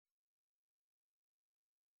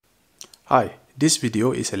Hi, this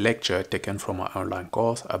video is a lecture taken from my online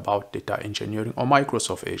course about data engineering on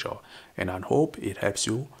Microsoft Azure, and I hope it helps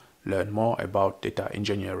you learn more about data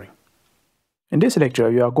engineering. In this lecture,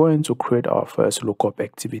 we are going to create our first lookup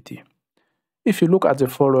activity. If you look at the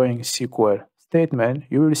following SQL statement,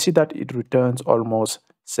 you will see that it returns almost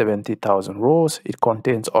 70,000 rows. It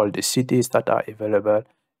contains all the cities that are available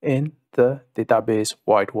in the database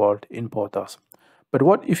wide world importers. But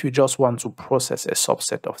what if you just want to process a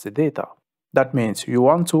subset of the data? That means you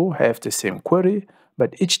want to have the same query,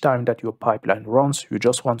 but each time that your pipeline runs, you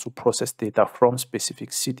just want to process data from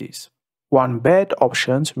specific cities. One bad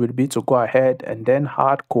option will be to go ahead and then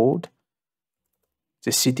hard code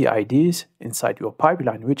the city IDs inside your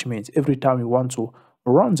pipeline, which means every time you want to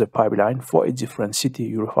run the pipeline for a different city,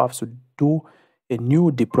 you have to do a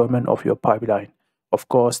new deployment of your pipeline. Of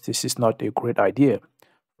course, this is not a great idea.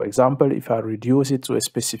 For example, if I reduce it to a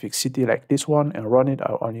specific city like this one and run it,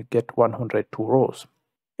 I'll only get 102 rows.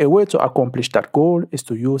 A way to accomplish that goal is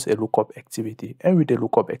to use a lookup activity. And with a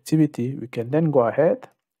lookup activity, we can then go ahead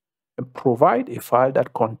and provide a file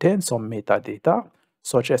that contains some metadata,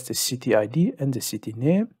 such as the city ID and the city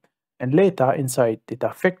name. And later, inside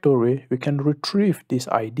Data Factory, we can retrieve these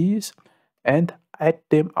IDs and add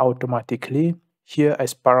them automatically here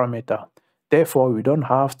as parameter. Therefore, we don't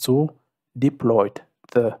have to deploy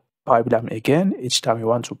the pipeline again each time we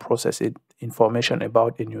want to process information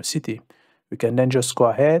about a new city. We can then just go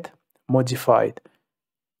ahead, modify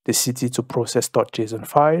the city to process.json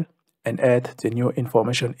file and add the new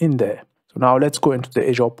information in there. So now let's go into the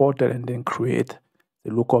Azure portal and then create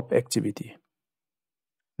the lookup activity.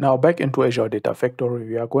 Now back into Azure Data Factory,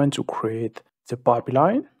 we are going to create the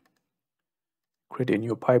pipeline, create a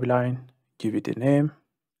new pipeline, give it a name.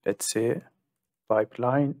 Let's say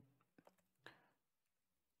pipeline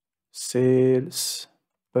sales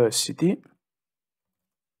per city.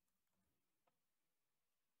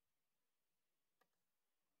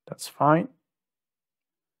 That's fine.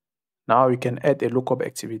 Now you can add a lookup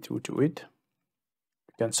activity to it.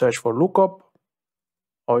 You can search for lookup,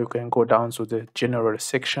 or you can go down to the general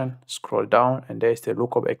section, scroll down, and there's the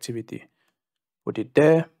lookup activity. Put it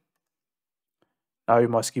there. Now you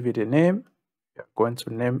must give it a name. You're going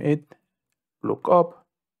to name it lookup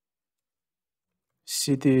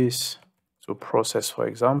cities to process, for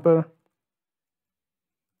example.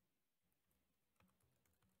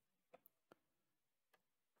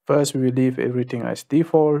 First, we will leave everything as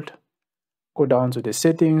default. Go down to the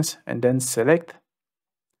settings and then select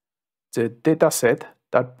the dataset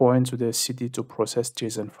that points to the city to process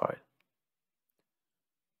JSON file.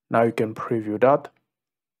 Now you can preview that.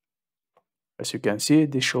 As you can see,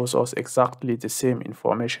 this shows us exactly the same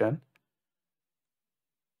information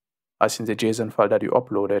as in the JSON file that you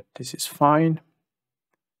uploaded. This is fine.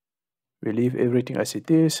 We leave everything as it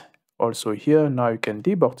is. Also here, now you can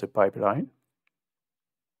debug the pipeline.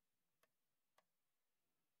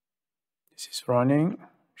 This is running,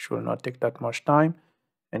 should not take that much time.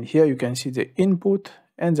 And here you can see the input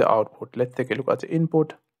and the output. Let's take a look at the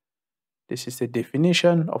input. This is the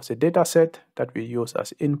definition of the dataset that we use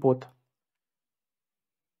as input.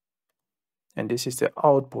 And this is the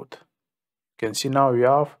output. You can see now we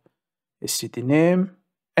have a city name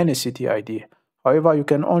and a city ID. However, you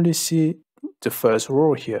can only see the first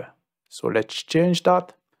row here. So let's change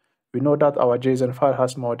that. We know that our JSON file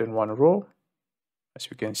has more than one row, as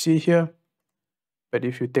you can see here. But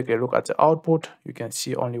if you take a look at the output, you can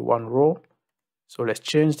see only one row. So let's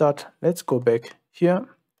change that. Let's go back here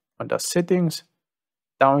under settings.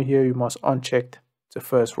 Down here, you must uncheck the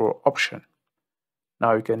first row option.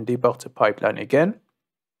 Now you can debug the pipeline again.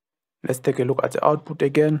 Let's take a look at the output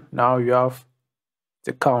again. Now you have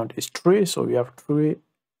the count is 3. So we have 3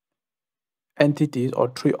 entities or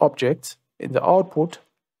 3 objects in the output.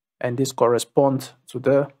 And this corresponds to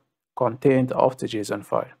the content of the JSON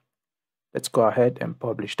file. Let's go ahead and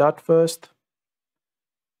publish that first.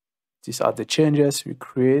 These are the changes we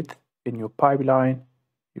create in your pipeline.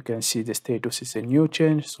 You can see the status is a new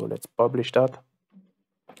change. So let's publish that.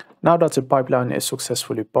 Now that the pipeline is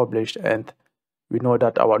successfully published and we know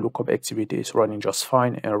that our lookup activity is running just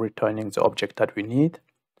fine and returning the object that we need,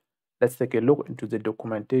 let's take a look into the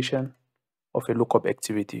documentation of a lookup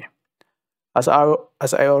activity. As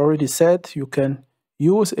I already said, you can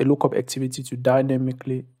use a lookup activity to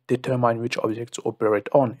dynamically determine which object to operate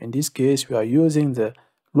on. In this case, we are using the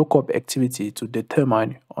lookup activity to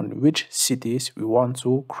determine on which cities we want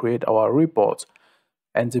to create our reports.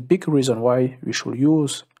 And the big reason why we should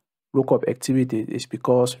use lookup activities is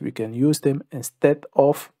because we can use them instead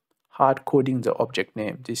of hard coding the object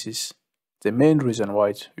name. This is the main reason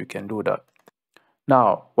why we can do that.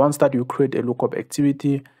 Now, once that you create a lookup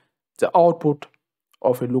activity, The output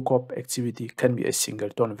of a lookup activity can be a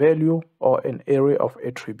singleton value or an array of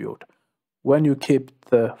attribute. When you keep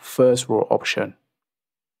the first row option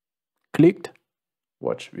clicked,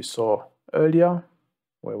 what we saw earlier,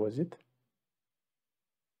 where was it?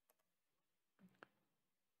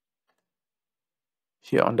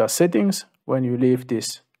 Here under settings, when you leave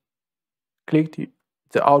this clicked,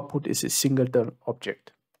 the output is a singleton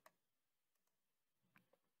object.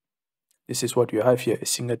 This is what you have here, a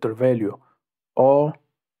singleton value or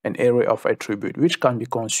an array of attribute, which can be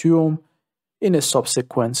consumed in a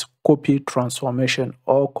subsequent copy, transformation,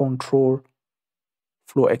 or control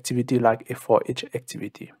flow activity like a for each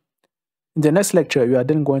activity. In the next lecture, we are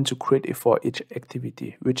then going to create a for each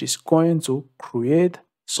activity, which is going to create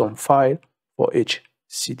some file for each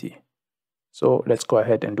city. So let's go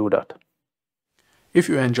ahead and do that. If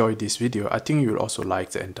you enjoyed this video, I think you'll also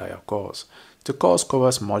like the entire course. The course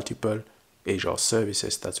covers multiple Azure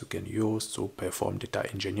services that you can use to perform data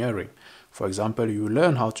engineering. For example, you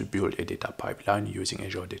learn how to build a data pipeline using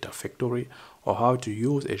Azure Data Factory, or how to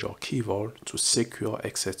use Azure Key Vault to secure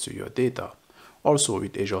access to your data. Also,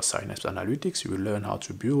 with Azure Synapse Analytics, you will learn how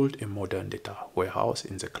to build a modern data warehouse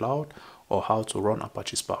in the cloud, or how to run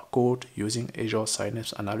Apache Spark code using Azure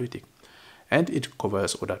Synapse Analytics. And it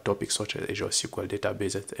covers other topics such as Azure SQL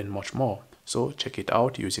databases and much more. So check it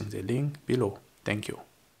out using the link below. Thank you.